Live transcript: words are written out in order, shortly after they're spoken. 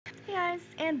guys,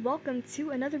 and welcome to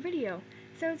another video.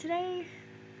 So today,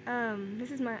 this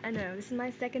is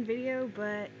my second video,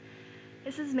 but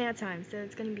this is Mailtime, so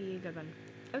it's gonna be a good one.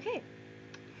 Okay,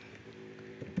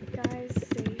 guys,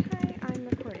 say hi. I'm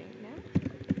recording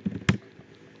now.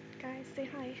 Guys, say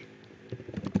hi.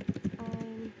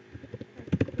 I'm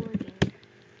recording.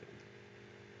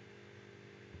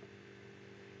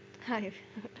 Hi.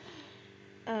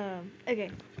 Okay,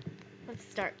 let's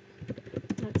start.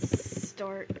 Let's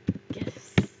start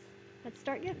gifts. Let's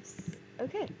start gifts.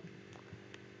 Okay.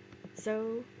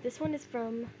 So this one is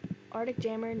from Arctic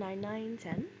Jammer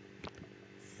 9910.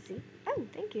 See? Oh,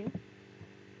 thank you.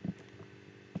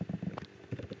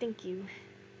 Thank you.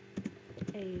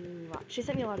 A lot. She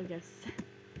sent me a lot of gifts.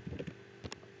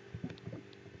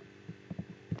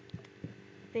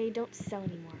 They don't sell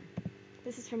anymore.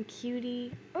 This is from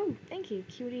Cutie. Oh, thank you,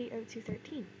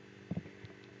 Cutie0213.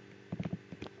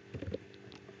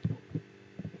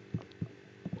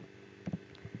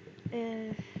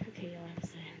 Okay, I'll have to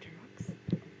say $100.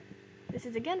 This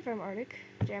is again from Arctic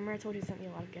Jammer. I told you he sent me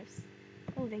a lot of gifts.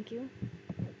 Oh, thank you.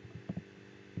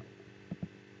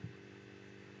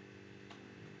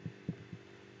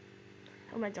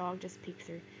 Oh, my dog just peeked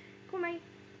through. Come on,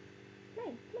 come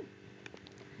on.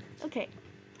 Okay.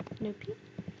 No P.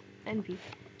 NB.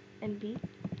 NB.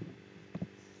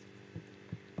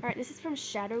 Alright, this is from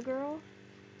Shadow Girl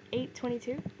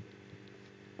 822.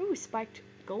 Ooh,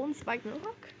 golden spiked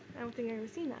mohawk? I don't think I've ever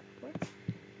seen that before.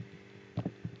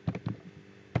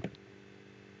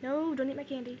 No, don't eat my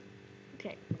candy.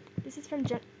 Okay. This is from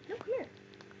No, come here.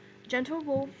 Gentle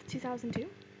Wolf 2002.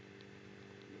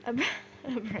 A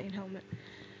brain helmet.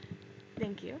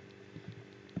 Thank you.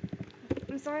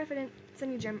 I'm sorry if I didn't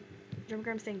send you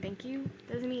Gemgram saying thank you.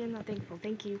 Doesn't mean I'm not thankful.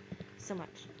 Thank you so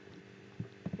much.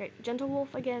 Great. Gentle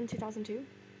Wolf again 2002.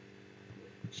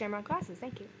 Shamrock glasses.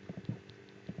 Thank you.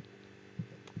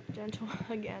 Gentle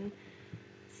again.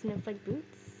 Snowflake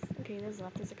boots. Okay, those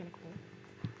left. Those are kind of cool.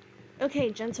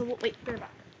 Okay, Gentle Wolf. Wait, they're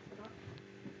back.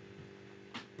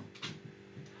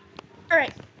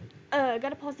 Alright.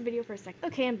 Gotta pause the video for a sec.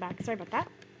 Okay, I'm back. Sorry about that.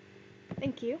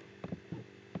 Thank you.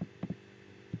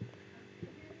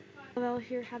 Well,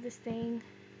 here, have this thing.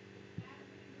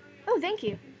 Oh, thank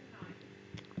you.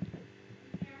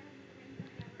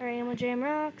 Alright, Animal Jam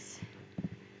rocks.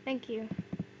 Thank you.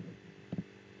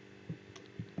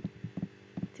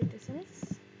 See what this one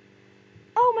is.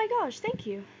 Oh my gosh, thank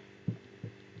you.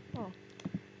 Oh.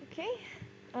 Okay.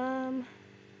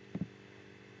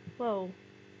 Whoa.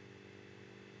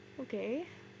 Okay.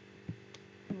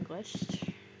 I'm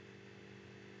glitched.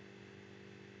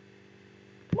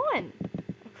 Come on!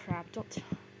 Oh crap, don't.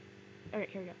 Alright,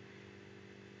 here we go.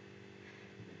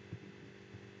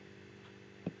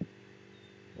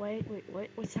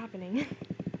 Wait, what's happening?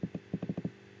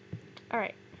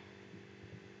 Alright.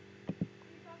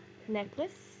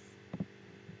 Necklace.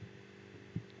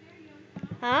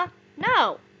 Huh?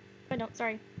 No! I don't,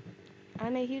 sorry.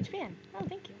 I'm a huge fan. Oh,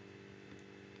 thank you.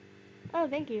 Oh,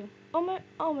 thank you. Oh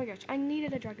my gosh, I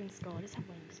needed a dragon skull. I just have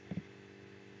wings.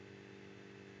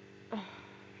 Oh,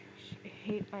 gosh, I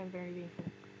hate I'm very painful.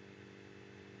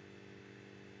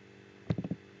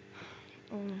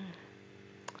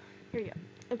 Here we go.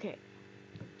 Okay.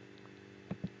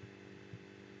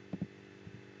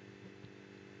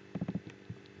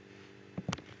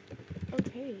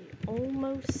 Okay,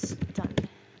 almost done.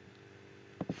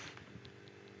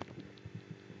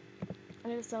 I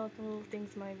gotta sell the little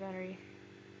things in my battery.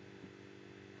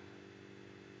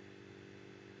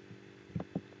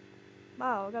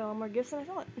 Wow, I got a lot more gifts than I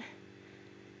thought.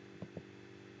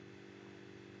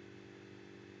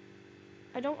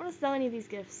 I don't want to sell any of these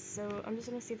gifts, so I'm just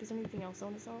gonna see if there's anything else I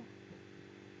want to sell.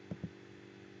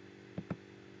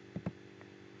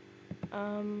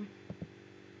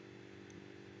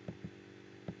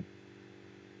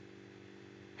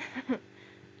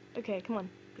 Okay, come on,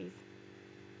 please.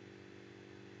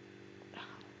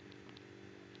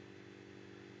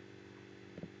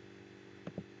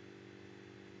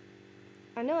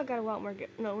 I know I got a lot more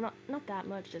gifts. No, not that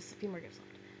much, just a few more gifts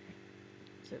left.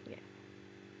 So, yeah.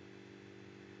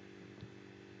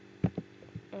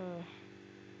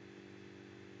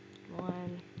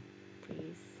 One,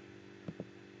 please.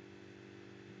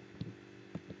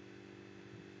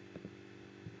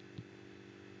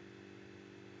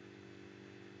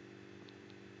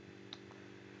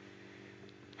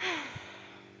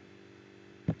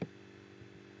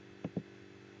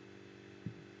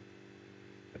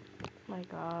 My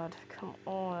God, come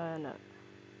on.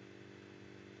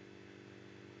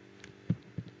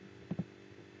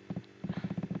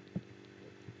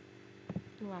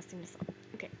 The last thing to sell.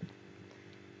 Okay.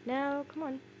 Now, come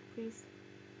on, please.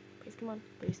 Just come on,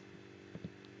 please.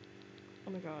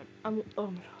 Oh my god. Oh my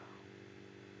god.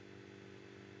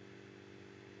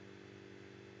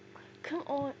 Come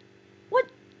on. What?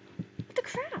 What the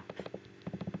crap?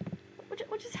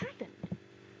 What just happened?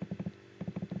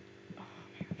 Oh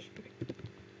my gosh. Okay.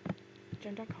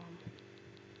 Gen.com.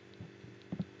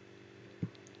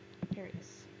 Here it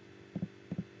is.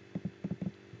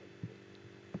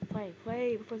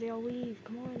 Play before they all leave.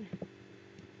 Come on.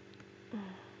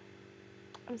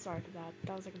 I'm sorry for that.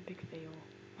 That was like a big fail.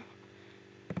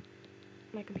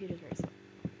 My computer's very slow.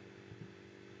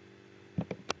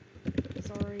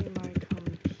 Sorry, my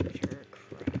computer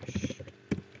crashed.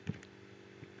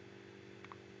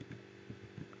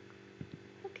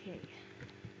 Okay.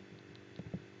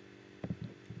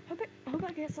 Hope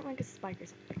I get something like a spike or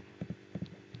something.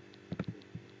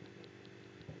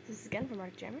 This is again from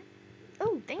Arctic Jammer.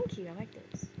 Oh, thank you. I like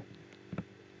those.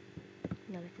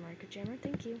 Another from Arctic Jammer.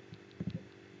 Thank you.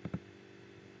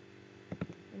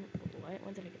 What?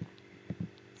 When did I get that?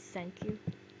 Thank you.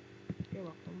 You're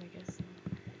welcome, I guess.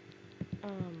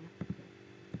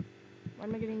 Why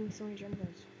am I getting so many gem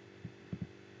cards?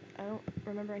 I don't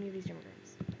remember any of these gem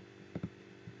cards.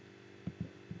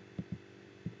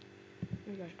 Oh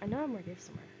my gosh, I know I have more gifts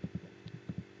somewhere.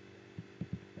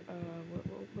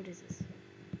 What is this?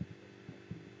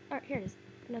 Alright, here it is.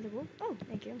 Another wolf. Oh,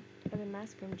 thank you. Another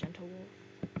mask from Gentle Wolf.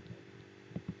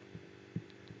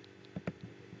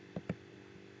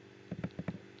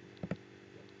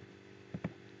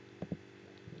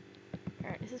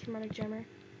 Alright, this is from Arctic Jammer.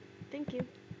 Thank you.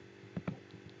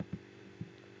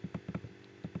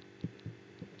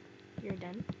 You're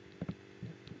done.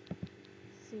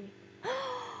 Let's see.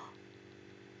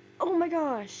 Oh my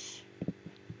gosh!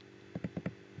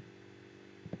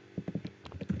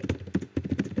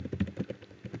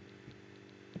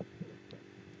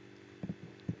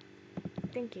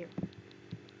 Thank you.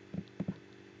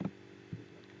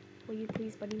 Will you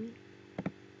please buddy me?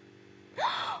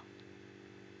 Oh!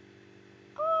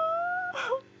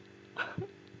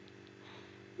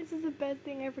 This is the best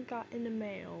thing I ever got in the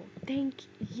mail. Thank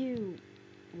you.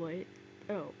 What?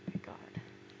 Oh my god.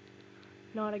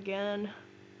 Not again.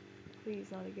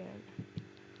 Please, not again.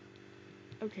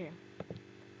 Okay.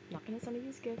 Not gonna send you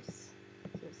these gifts.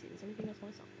 So let's see, there's anything else I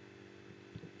want to sell?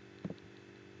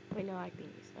 Wait, no, I like these.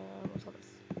 What's all this?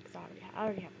 Because I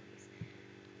already have one of these.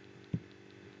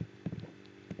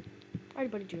 I already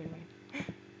buddied you anyway.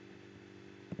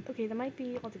 Okay, that might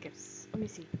be all the gifts. Let me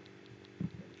see.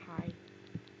 Hi.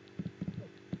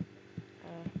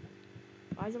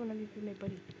 Why is it one of you my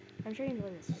buddy? I'm sure you enjoy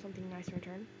this. Something nice in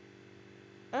return.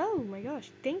 Oh my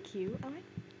gosh, thank you. I like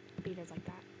betas like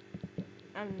that.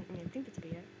 I think it's a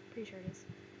beta. Pretty sure it is.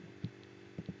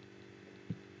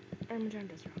 John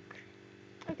does rock.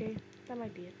 Okay, that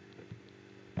might be it.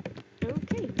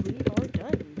 Okay, we are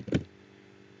done.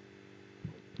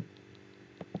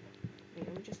 Wait,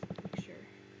 let me just make sure.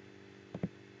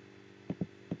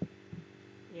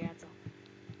 Yeah, that's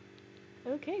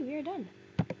all. Okay, we are done.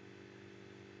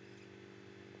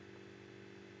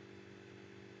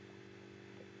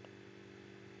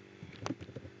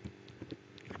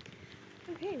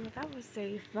 Okay, well that was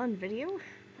a fun video.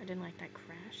 I didn't like that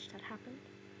crash that happened.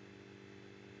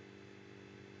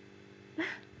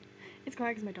 It's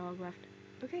quiet because my dog left.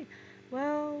 Okay,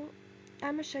 well,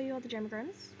 I'm gonna show you all the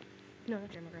gemograms. No, not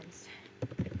gemograms.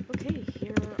 Okay,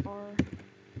 here are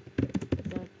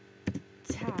the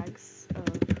tags of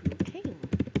who came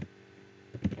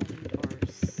and are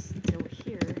still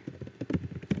here.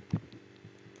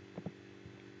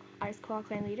 Ice Claw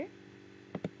Clan Leader,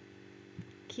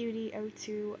 Cutie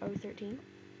 02013.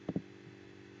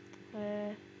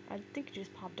 I think it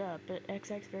just popped up, but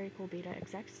XX, very cool beta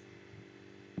XX.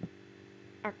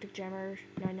 Arctic Jammer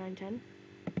 9910.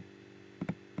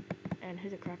 And who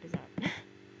the crap is that?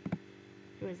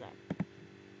 Who is that?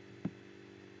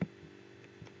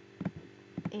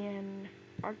 And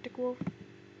Arctic Wolf.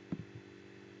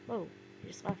 Whoa, he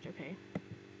just left, okay.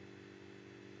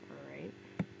 Alright.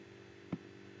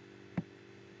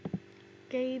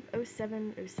 Gabe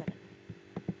 0707.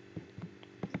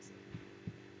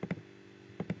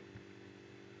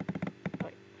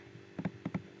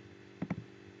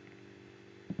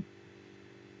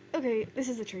 Okay, this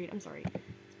is a treat, I'm sorry.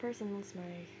 This person wants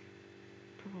my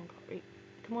phone call. Wait,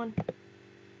 come on.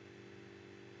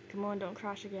 Come on, don't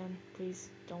crash again. Please,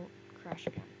 don't crash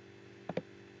again.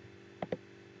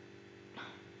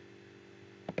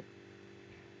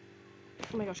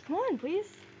 Oh my gosh, come on, please.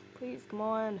 Please, come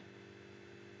on.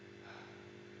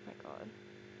 Oh my god.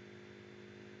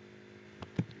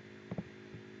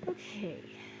 Okay.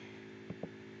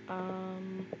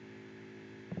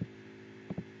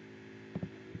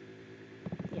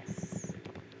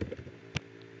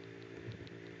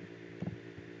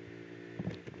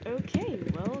 Okay,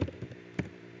 well,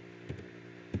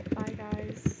 bye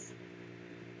guys.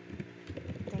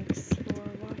 Thanks for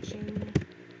watching.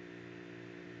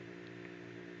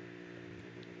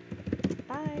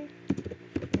 Bye.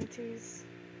 Thanks.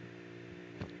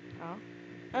 Oh.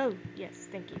 Oh, yes,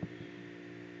 thank you.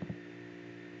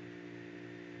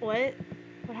 What?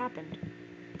 What happened?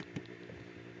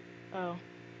 Oh.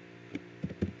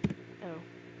 Oh.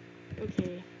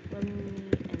 Okay, let me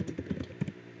end.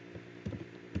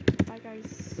 Bye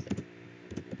guys.